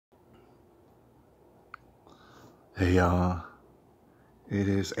Hey y'all, it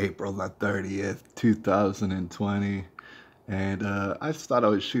is April the 30th, 2020, and I just thought I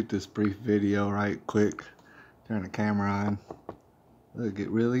would shoot this brief video right quick. Turn the camera on. Look,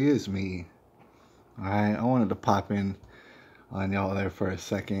 it really is me. Alright, I wanted to pop in on y'all there for a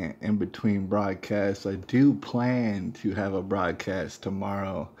second in between broadcasts. I do plan to have a broadcast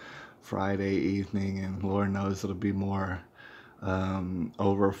tomorrow, Friday evening, and Lord knows it'll be more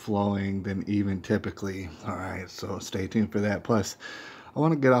overflowing than even typically. All right, so stay tuned for that. Plus, I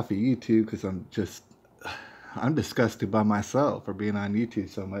want to get off of YouTube because I'm disgusted by myself for being on YouTube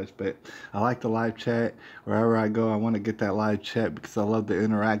so much. But I like the live chat. Wherever I go, I want to get that live chat because I love the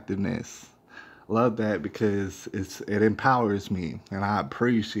interactiveness. Love that because it empowers me and I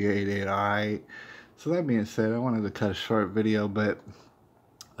appreciate it. All right. So that being said, I wanted to cut a short video, but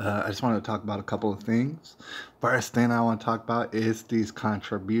I just wanted to talk about a couple of things. First thing I want to talk about is these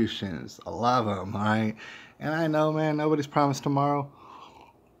contributions. I love them, all right? And I know, man, nobody's promised tomorrow.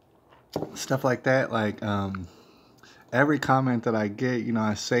 Stuff like that, like every comment that I get, you know,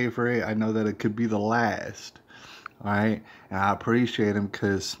 I savor it. I know that it could be the last, all right? And I appreciate them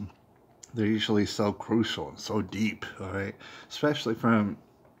because they're usually so crucial and so deep, all right? Especially from,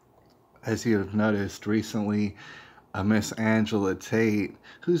 as you have noticed recently, Miss Angela Tate,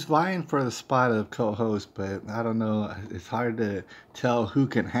 who's vying for the spot of co-host, but I don't know, it's hard to tell who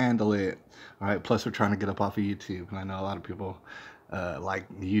can handle it. All right, plus we're trying to get up off of YouTube, and I know a lot of people like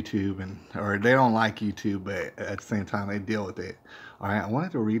YouTube, or they don't like YouTube, but at the same time they deal with it. All right, I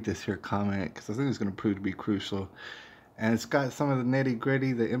wanted to read this here comment because I think it's going to prove to be crucial, and it's got some of the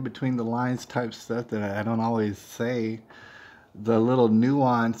nitty-gritty, the in-between the lines type stuff that I don't always say, the little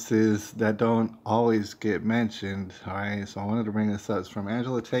nuances that don't always get mentioned. All right, so I wanted to bring this up. It's from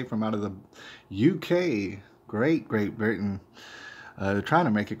Angela Tate from out of the UK, Great Britain. They're trying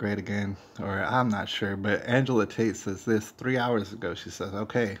to make it great again, or I'm not sure, but Angela Tate says this 3 hours ago. She says,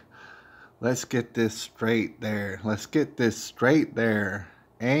 okay, let's get this straight there. Let's get this straight there.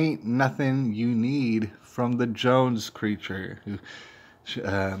 Ain't nothing you need from the Jones creature.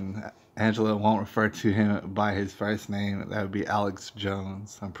 Angela won't refer to him by his first name. That would be Alex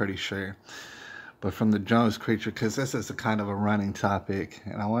Jones, I'm pretty sure. But from the Jones creature, because this is a kind of a running topic,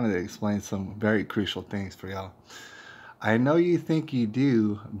 and I wanted to explain some very crucial things for y'all. I know you think you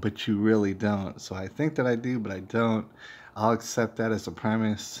do, but you really don't. So I think that I do, but I don't. I'll accept that as a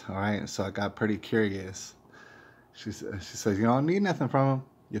premise, all right? So I got pretty curious. She says, you don't need nothing from him.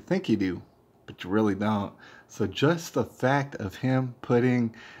 You think you do, but you really don't. So just the fact of him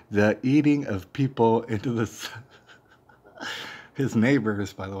putting the eating of people into his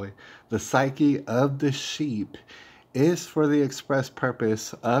neighbors, by the way, the psyche of the sheep is for the express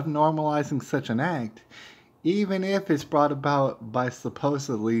purpose of normalizing such an act, even if it's brought about by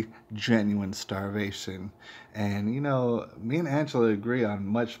supposedly genuine starvation. And, you know, me and Angela agree on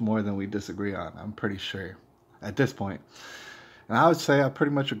much more than we disagree on, I'm pretty sure, at this point. And I would say I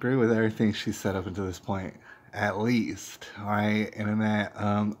pretty much agree with everything she said up until this point, at least, all right? And in that,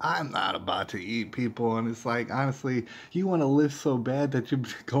 I'm not about to eat people, and it's like, honestly, you want to live so bad that you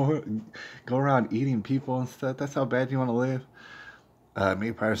go around eating people and stuff? That's how bad you want to live?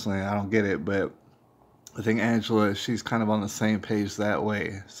 Me personally, I don't get it, but I think Angela, she's kind of on the same page that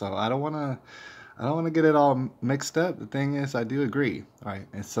way. So I don't want to get it all mixed up. The thing is, I do agree, all right?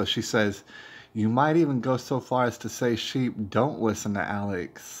 And so she says, you might even go so far as to say sheep don't listen to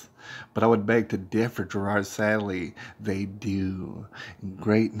Alex. But I would beg to differ, Gerard. Sadly, they do. In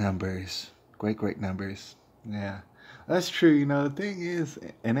great numbers. Great numbers. Yeah, that's true. You know, the thing is,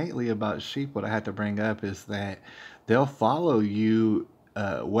 innately about sheep, what I had to bring up is that they'll follow you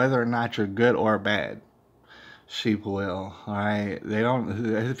whether or not you're good or bad. Sheep will, all right? They don't,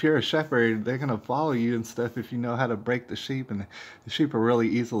 if you're a shepherd, they're going to follow you and stuff if you know how to break the sheep, and the sheep are really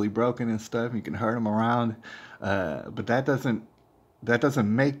easily broken and stuff. You can herd them around, but that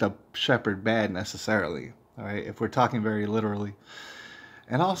doesn't make the shepherd bad necessarily, all right, if we're talking very literally.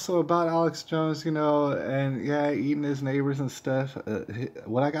 And also about Alex Jones, you know, and yeah, eating his neighbors and stuff.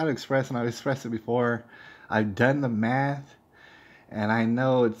 What I got to express, and I've expressed it before, I've done the math. And I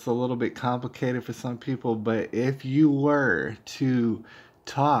know it's a little bit complicated for some people, but if you were to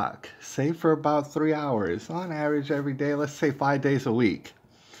talk, say for about 3 hours, on average every day, let's say 5 days a week,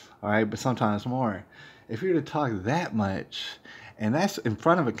 all right, but sometimes more. If you were to talk that much, and that's in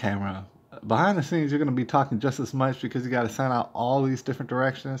front of a camera, behind the scenes, you're going to be talking just as much because you got to sound out all these different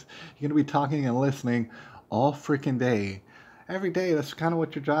directions. You're going to be talking and listening all freaking day. Every day, that's kind of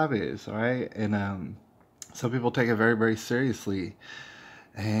what your job is, all right? And some people take it very seriously.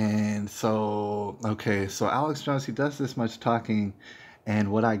 And so, okay, so Alex Jones, he does this much talking,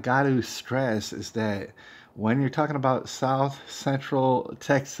 and what I got to stress is that when you're talking about South Central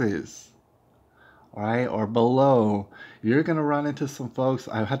Texas, all right, or below, you're gonna run into some folks.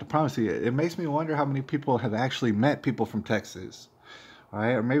 I have to promise you, it makes me wonder how many people have actually met people from Texas, all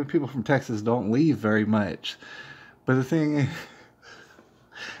right, or maybe people from Texas don't leave very much. But the thing is,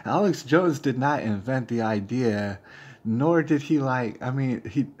 Alex Jones did not invent the idea, nor did he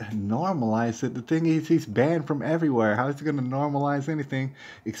he normalized it. The thing is, he's banned from everywhere. How is he going to normalize anything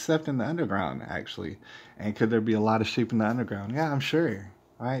except in the underground, actually? And could there be a lot of sheep in the underground? Yeah, I'm sure.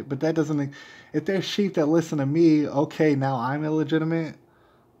 Right? But that doesn't, if there's sheep that listen to me, okay, now I'm illegitimate.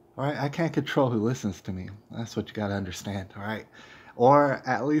 All right? I can't control who listens to me. That's what you got to understand. All right? Or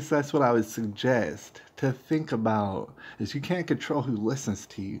at least that's what I would suggest to think about, is you can't control who listens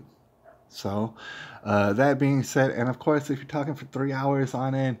to you. So, that being said, and of course, if you're talking for 3 hours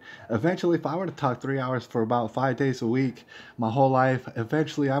on end, eventually, if I were to talk 3 hours for about 5 days a week, my whole life,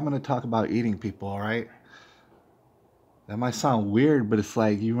 eventually I'm going to talk about eating people, all right? That might sound weird, but it's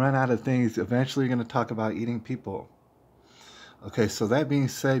like you run out of things, eventually you're going to talk about eating people. Okay, so that being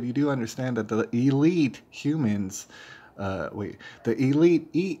said, you do understand that the elite humans, the elite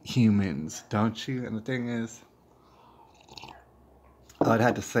eat humans, don't you? And the thing is, I'd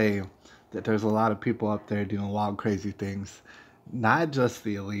have to say that there's a lot of people up there doing wild, crazy things. Not just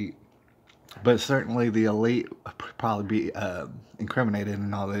the elite, but certainly the elite probably be incriminated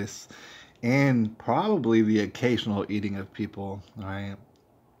in all this. And probably the occasional eating of people, right?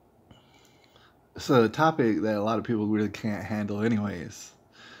 So a topic that a lot of people really can't handle anyways.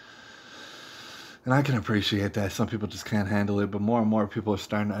 And I can appreciate that. Some people just can't handle it, but more and more people are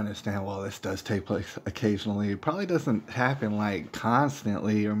starting to understand, well, this does take place occasionally. It probably doesn't happen like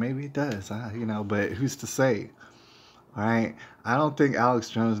constantly, or maybe it does, but who's to say? All right. I don't think Alex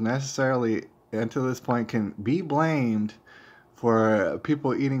Jones necessarily, until this point, can be blamed for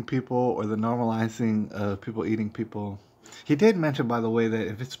people eating people or the normalizing of people eating people. He did mention, by the way, that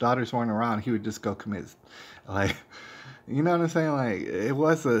if his daughters weren't around, he would just go commit, like, you know what I'm saying? Like, it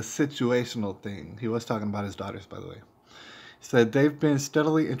was a situational thing. He was talking about his daughters, by the way. He said they've been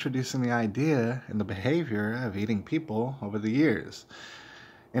steadily introducing the idea and the behavior of eating people over the years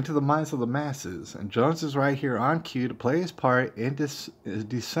into the minds of the masses. And Jones is right here on cue to play his part in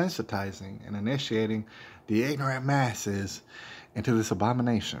desensitizing and initiating the ignorant masses into this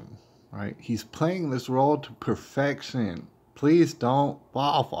abomination. Right? He's playing this role to perfection. Please don't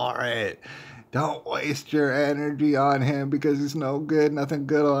fall for it. Don't waste your energy on him because he's no good. Nothing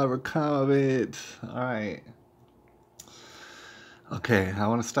good will ever come of it. All right. Okay, I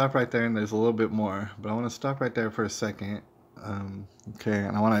want to stop right there, and there's a little bit more, but I want to stop right there for a second. Okay,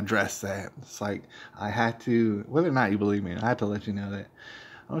 and I want to address that. It's like I had to, whether or not you believe me, I had to let you know that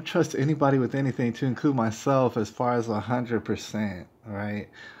I don't trust anybody with anything, to include myself, as far as 100%. All right.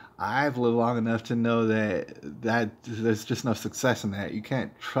 I've lived long enough to know that there's just no success in that. You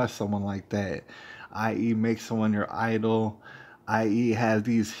can't trust someone like that, i.e. make someone your idol, i.e. have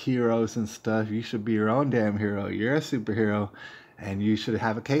these heroes and stuff. You should be your own damn hero. You're a superhero, and you should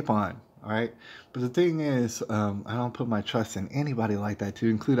have a cape on, all right? But the thing is, I don't put my trust in anybody like that, to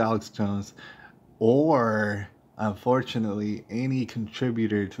include Alex Jones, or, unfortunately, any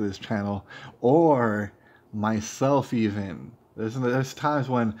contributor to this channel, or myself even. There's times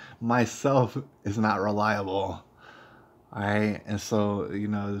when myself is not reliable, all right? And so,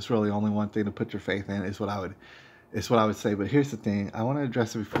 there's really only one thing to put your faith in, is what I would say. But here's the thing. I want to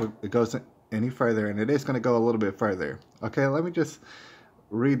address it before it goes any further, and it is going to go a little bit further. Okay, let me just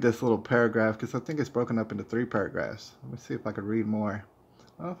read this little paragraph, because I think it's broken up into 3 paragraphs. Let me see if I can read more.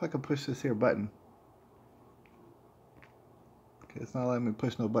 I don't know if I can push this here button. Okay, it's not letting me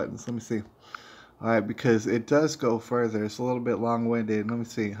push no buttons. Let me see. All right, because it does go further. It's a little bit long-winded. Let me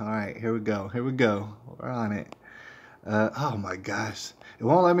see. All right, here we go. Here we go. We're on it. Oh, my gosh. It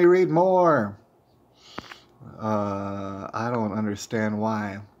won't let me read more. I don't understand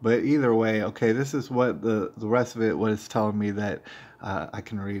why. But either way, okay, this is what the rest of it, what it's telling me that I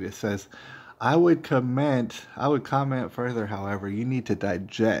can read. It says, I would comment further, however, you need to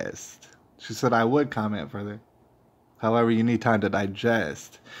digest. She said, I would comment further. However, you need time to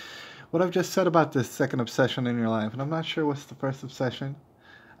digest what I've just said about this second obsession in your life. And I'm not sure what's the first obsession.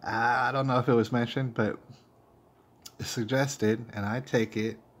 I don't know if it was mentioned, but it's suggested, and I take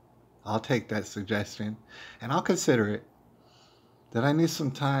it. I'll take that suggestion, and I'll consider it, that I need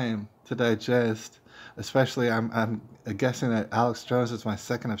some time to digest. Especially, I'm guessing that Alex Jones is my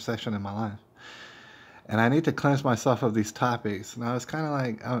second obsession in my life. And I need to cleanse myself of these topics. And I was kind of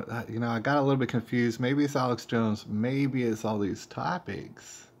like, I got a little bit confused. Maybe it's Alex Jones. Maybe it's all these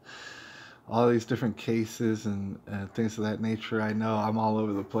topics. all these different cases and things of that nature. I know I'm all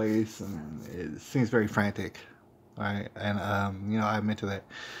over the place, and it seems very frantic. All right, and I'm into that.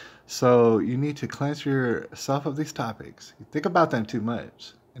 So you need to cleanse yourself of these topics. You think about them too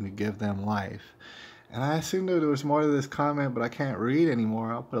much, and you give them life. And I assume that there was more to this comment, but I can't read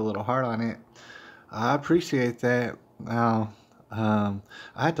anymore. I'll put a little heart on it. I appreciate that. Now, I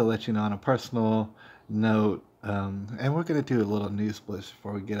had to let you know on a personal note, and we're going to do a little news splish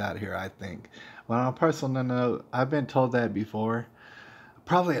before we get out of here, I think. But on a personal note, I've been told that before,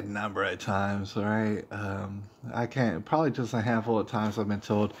 probably a number of times, all right? I can't, probably just a handful of times I've been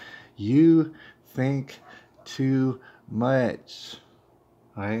told, you think too much,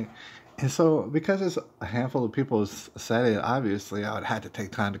 right? And so, because it's a handful of people said it, obviously I would have to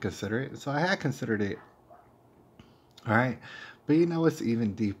take time to consider it. So I had considered it, all right? But you know what's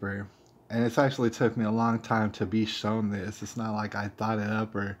even deeper? And it's actually took me a long time to be shown this. It's not like I thought it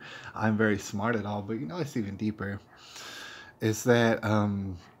up or I'm very smart at all, but you know it's even deeper. Is that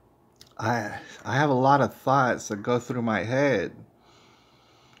I have a lot of thoughts that go through my head,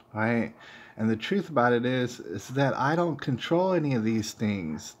 right? And the truth about it is that I don't control any of these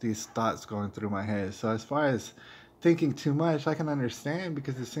things, these thoughts going through my head. So as far as thinking too much, I can understand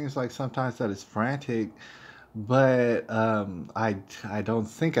because it seems like sometimes that it's frantic, but I don't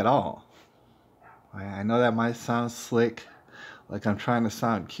think at all. I know that might sound slick, like I'm trying to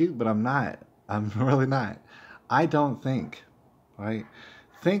sound cute, but I'm not. I'm really not. I don't think, right?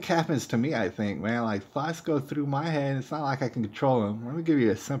 Think happens to me, I think, man. Like thoughts go through my head. It's not like I can control them. Let me give you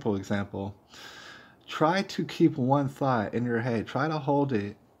a simple example. Try to keep one thought in your head. Try to hold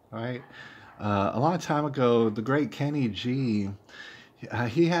it, right? A long time ago, the great Kenny G,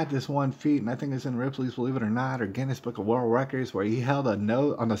 he had this one feat, and I think it's in Ripley's Believe It or Not or Guinness Book of World Records, where he held a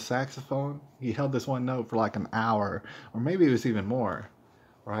note on the saxophone. He held this one note for like an hour, or maybe it was even more,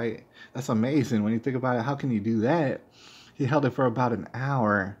 right? That's amazing when you think about it. How can you do that? He held it for about an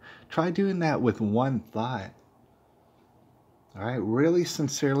hour. Try doing that with one thought. All right, really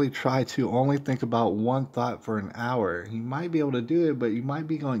sincerely try to only think about one thought for an hour. You might be able to do it, but you might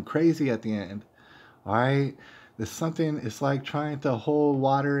be going crazy at the end. All right, there's something, it's like trying to hold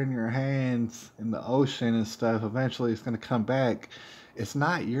water in your hands in the ocean and stuff. Eventually, it's going to come back. It's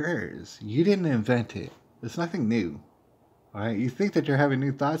not yours. You didn't invent it, it's nothing new. All right, you think that you're having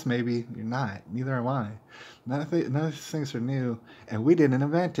new thoughts, maybe you're not. Neither am I. None of these things are new, and we didn't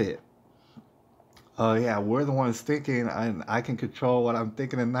invent it. Oh yeah, we're the ones thinking, and I can control what I'm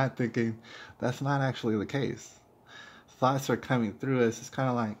thinking and not thinking. That's not actually the case. Thoughts are coming through us. It's kind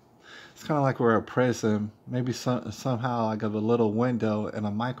of like we're a prism, maybe somehow like of a little window and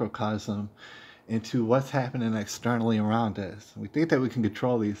a microcosm into what's happening externally around us. We think that we can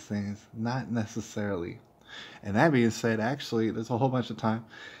control these things, not necessarily. And that being said, actually, there's a whole bunch of time.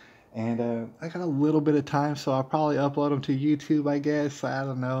 And I got a little bit of time, so I'll probably upload them to YouTube, I guess. I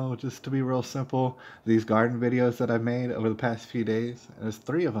don't know, just to be real simple. These garden videos that I've made over the past few days. There's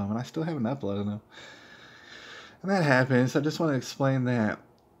 3 of them, and I still haven't uploaded them. And that happens. I just want to explain that.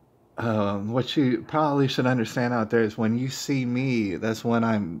 What you probably should understand out there is when you see me, that's when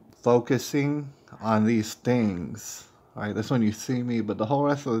I'm focusing on these things. All right, that's when you see me. But the whole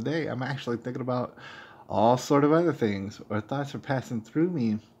rest of the day, I'm actually thinking about all sort of other things, or thoughts are passing through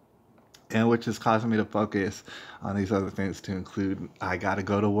me, and which is causing me to focus on these other things, to include I gotta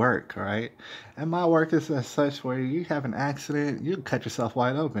go to work, all right? And my work is as such where you have an accident, you cut yourself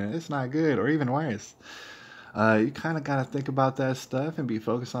wide open. It's not good, or even worse. You kind of gotta think about that stuff and be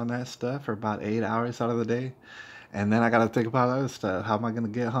focused on that stuff for about 8 hours out of the day. And then I gotta think about other stuff. How am I gonna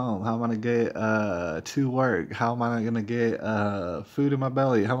get home? How am I gonna get to work? How am I gonna get food in my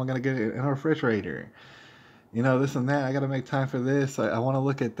belly? How am I gonna get it in a refrigerator? This and that. I got to make time for this. I want to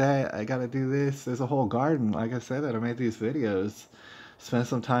look at that. I got to do this. There's a whole garden, like I said, that I made these videos. Spend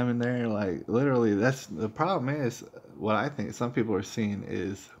some time in there. Like, literally, that's the problem is what I think some people are seeing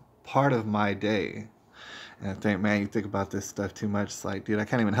is part of my day. And I think, man, you think about this stuff too much. It's like, dude, I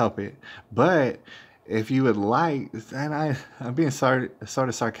can't even help it. But if you would like, and I'm being sort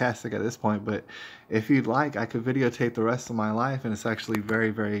of sarcastic at this point, but if you'd like, I could videotape the rest of my life, and it's actually very,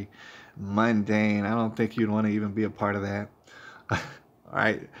 very mundane. I don't think you'd want to even be a part of that. All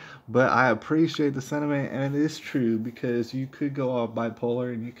right, but I appreciate the sentiment, and it is true, because you could go all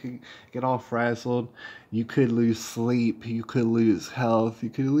bipolar and you could get all frazzled. You could lose sleep, you could lose health, you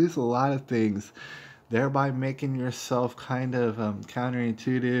could lose a lot of things, thereby making yourself kind of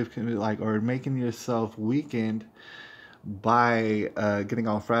counterintuitive, or making yourself weakened by getting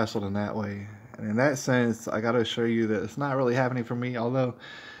all frazzled in that way. And in that sense, I got to assure you that it's not really happening for me, although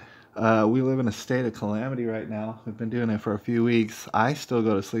We live in a state of calamity right now. We've been doing it for a few weeks. I still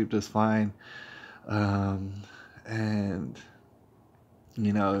go to sleep just fine. Um, and,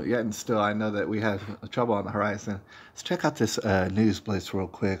 yet and still, I know that we have trouble on the horizon. Let's check out this news blitz real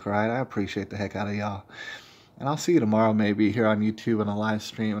quick, all right? I appreciate the heck out of y'all. And I'll see you tomorrow, maybe here on YouTube on a live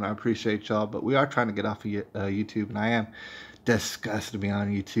stream. And I appreciate y'all. But we are trying to get off of YouTube. And I am disgusted to be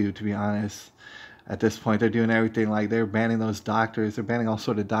on YouTube, to be honest. At this point, they're doing everything like they're banning those doctors. They're banning all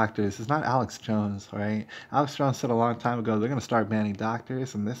sort of doctors. It's not Alex Jones, right? Alex Jones said a long time ago they're going to start banning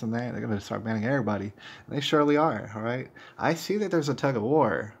doctors and this and that. They're going to start banning everybody. And they surely are, all right? I see that there's a tug of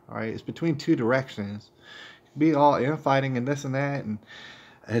war, all right? It's between two directions. Be all infighting and this and that, and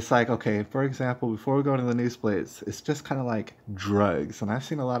it's like, okay, for example, before we go into the news splits, it's just kind of like drugs. And I've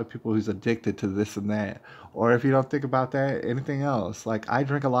seen a lot of people who's addicted to this and that. Or if you don't think about that, anything else. Like I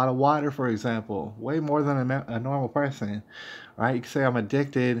drink a lot of water, for example, way more than a normal person, right? You can say I'm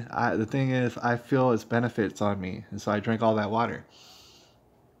addicted. The thing is, I feel its benefits on me. And so I drink all that water.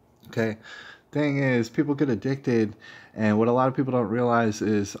 Okay. Thing is, people get addicted. And what a lot of people don't realize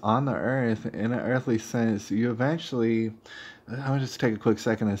is on the earth, in an earthly sense, you eventually... I'm going to just take a quick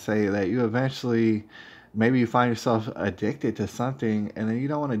second and say that you eventually, maybe you find yourself addicted to something and then you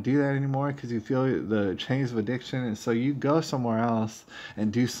don't want to do that anymore because you feel the chains of addiction. And so you go somewhere else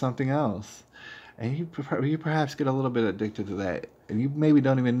and do something else. And you perhaps get a little bit addicted to that. And you maybe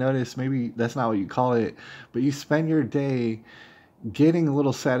don't even notice, maybe that's not what you call it, but you spend your day getting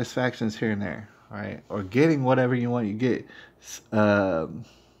little satisfactions here and there, right? Or getting whatever you want. You get,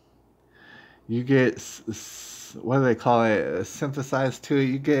 what do they call it? Synthesized to it.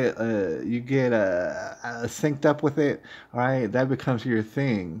 You get synced up with it. All right, that becomes your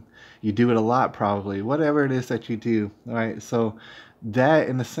thing. You do it a lot, probably. Whatever it is that you do. All right, so that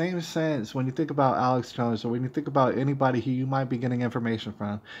in the same sense, when you think about Alex Jones or when you think about anybody who you might be getting information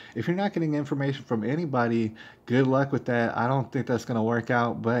from, if you're not getting information from anybody, good luck with that. I don't think that's gonna work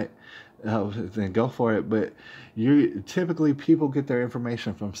out, but then go for it. But you typically people get their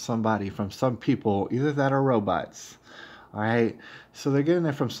information from somebody, from some people, either that or robots. All right, so they're getting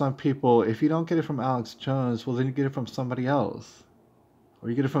it from some people. If you don't get it from Alex Jones, well then you get it from somebody else, or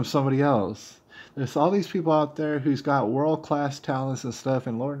you get it from somebody else. There's all these people out there who's got world-class talents and stuff,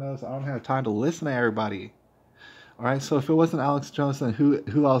 and Lord knows I don't have time to listen to everybody. All right, so if it wasn't Alex Jones, then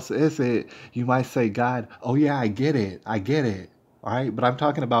who else is it? You might say God. Oh yeah, I get it. All right, but I'm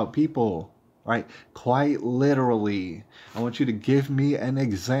talking about people, right? Quite literally. I want you to give me an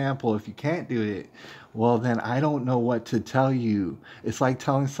example. If you can't do it, well, then I don't know what to tell you. It's like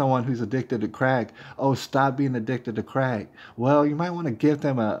telling someone who's addicted to crack, oh, stop being addicted to crack. Well, you might want to give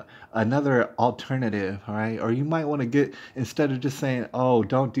them another alternative, all right? Or you might want to get, instead of just saying, oh,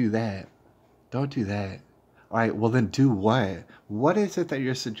 don't do that. Don't do that. All right, well then do what? What is it that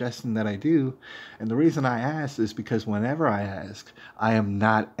you're suggesting that I do? And the reason I ask is because whenever I ask, I am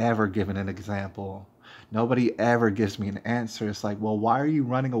not ever given an example. Nobody ever gives me an answer. It's like, well, why are you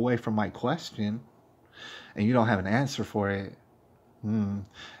running away from my question? And you don't have an answer for it. We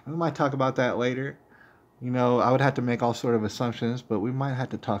might talk about that later. I would have to make all sort of assumptions, but we might have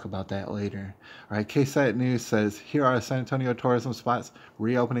to talk about that later. All right, KSAT News says, here are San Antonio tourism spots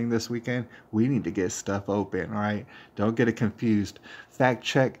reopening this weekend. We need to get stuff open, all right? Don't get it confused. Fact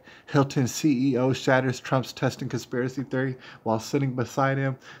check, Hilton CEO shatters Trump's testing conspiracy theory while sitting beside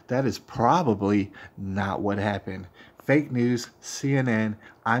him. That is probably not what happened. Fake news, CNN,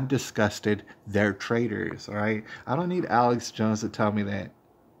 I'm disgusted, they're traitors, all right? I don't need Alex Jones to tell me that.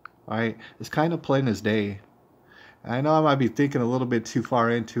 All right, it's kind of plain as day. I know I might be thinking a little bit too far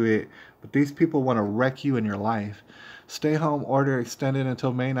into it, but these people want to wreck you in your life. Stay home order extended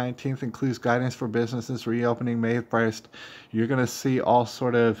until May 19th includes guidance for businesses reopening May 1st. You're going to see all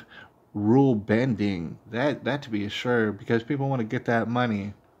sort of rule bending. That to be assured, because people want to get that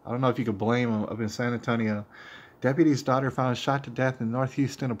money. I don't know if you could blame them up in San Antonio. Deputy's daughter found shot to death in North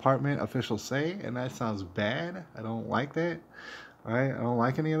Houston apartment, officials say, and that sounds bad. I don't like that. All right, I don't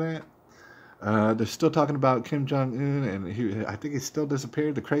like any of that. They're still talking about Kim Jong-un, and I think he still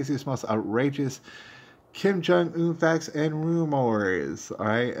disappeared. The craziest, most outrageous Kim Jong-un facts and rumors. All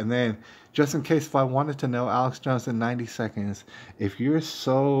right, and then just in case if I wanted to know, Alex Jones in 90 seconds. If you're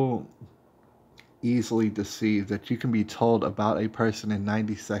so easily deceived that you can be told about a person in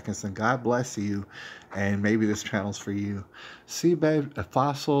 90 seconds, and God bless you, and maybe this channel's for you. Seabed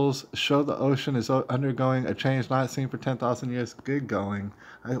fossils show the ocean is undergoing a change not seen for 10,000 years. Good going.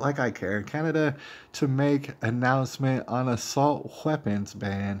 I care. Canada to make announcement on assault weapons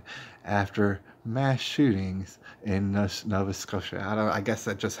ban after mass shootings in Nova Scotia. I guess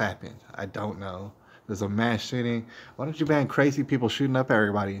that just happened. I don't know. There's a mass shooting. Why don't you ban crazy people shooting up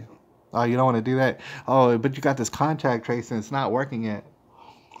everybody? Oh, you don't want to do that? Oh, but you got this contact tracing. It's not working yet.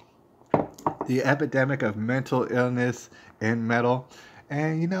 The epidemic of mental illness in metal.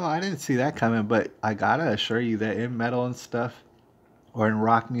 And, I didn't see that coming, but I gotta assure you that in metal and stuff, or in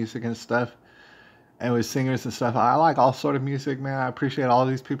rock music and stuff, and with singers and stuff, I like all sort of music, man. I appreciate all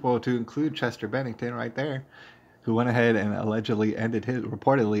these people, to include Chester Bennington right there, who went ahead and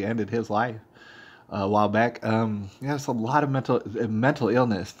reportedly ended his life a while back. Yeah, it's a lot of mental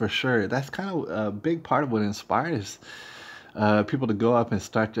illness for sure. That's kind of a big part of what inspires people to go up and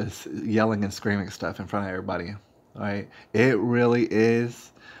start just yelling and screaming stuff in front of everybody. All right, it really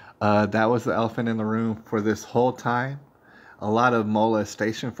is. That was the elephant in the room for this whole time. A lot of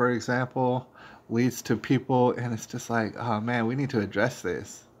molestation, for example, leads to people, and it's just like, oh man, we need to address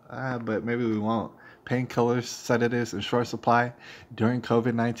this. But maybe we won't. Painkillers, sedatives in short supply during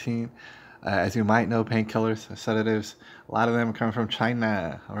COVID-19. As you might know, painkillers, sedatives, a lot of them come from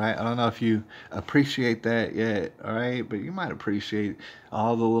China. All right, I don't know if you appreciate that yet. All right, but you might appreciate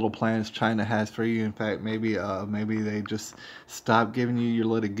all the little plans China has for you. In fact, maybe they just stop giving you your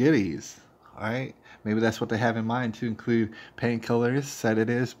little goodies. All right, maybe that's what they have in mind, to include painkillers,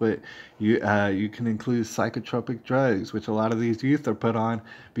 sedatives, but you can include psychotropic drugs, which a lot of these youth are put on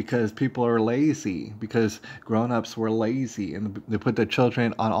because people are lazy, because grown-ups were lazy, and they put their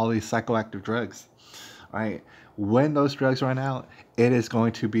children on all these psychoactive drugs. All right, when those drugs run out, it is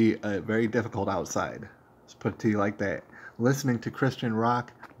going to be very difficult outside. Let's put it to you like that. Listening to Christian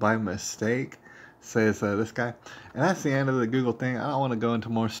rock by mistake, says this guy. And that's the end of the Google thing. I don't want to go into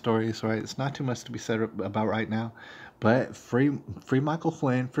more stories, right? It's not too much to be said about right now. But free Michael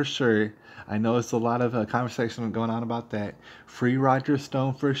Flynn for sure. I know it's a lot of conversation going on about that. Free Roger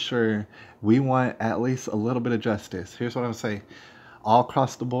Stone for sure. We want at least a little bit of justice. Here's what I'm saying. All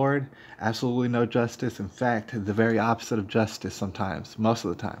across the board, absolutely no justice. In fact, the very opposite of justice sometimes, most of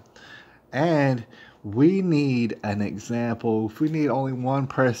the time. And we need an example. If we need only one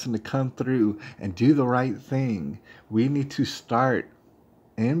person to come through and do the right thing, we need to start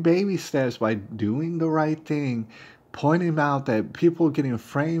in baby steps by doing the right thing, pointing out that people are getting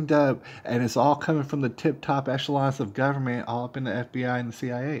framed up, and it's all coming from the tip-top echelons of government, all up in the FBI and the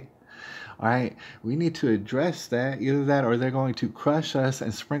CIA. All right, we need to address that. Either that, or they're going to crush us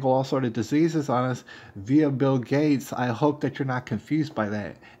and sprinkle all sort of diseases on us via Bill Gates. I hope that you're not confused by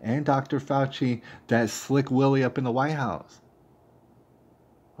that. And Dr. Fauci, that slick Willie up in the White House.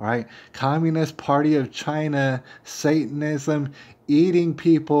 All right, Communist Party of China, Satanism, eating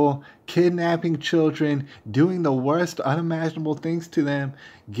people, kidnapping children, doing the worst unimaginable things to them,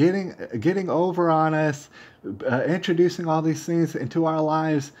 getting over on us, introducing all these things into our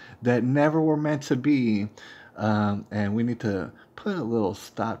lives that never were meant to be. And we need to put a little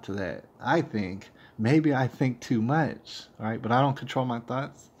stop to that. I think. Maybe I think too much. All right, but I don't control my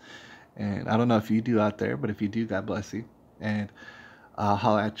thoughts. And I don't know if you do out there, but if you do, God bless you. And I'll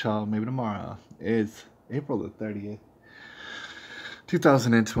holler at y'all maybe tomorrow. It's April the 30th,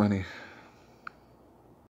 2020.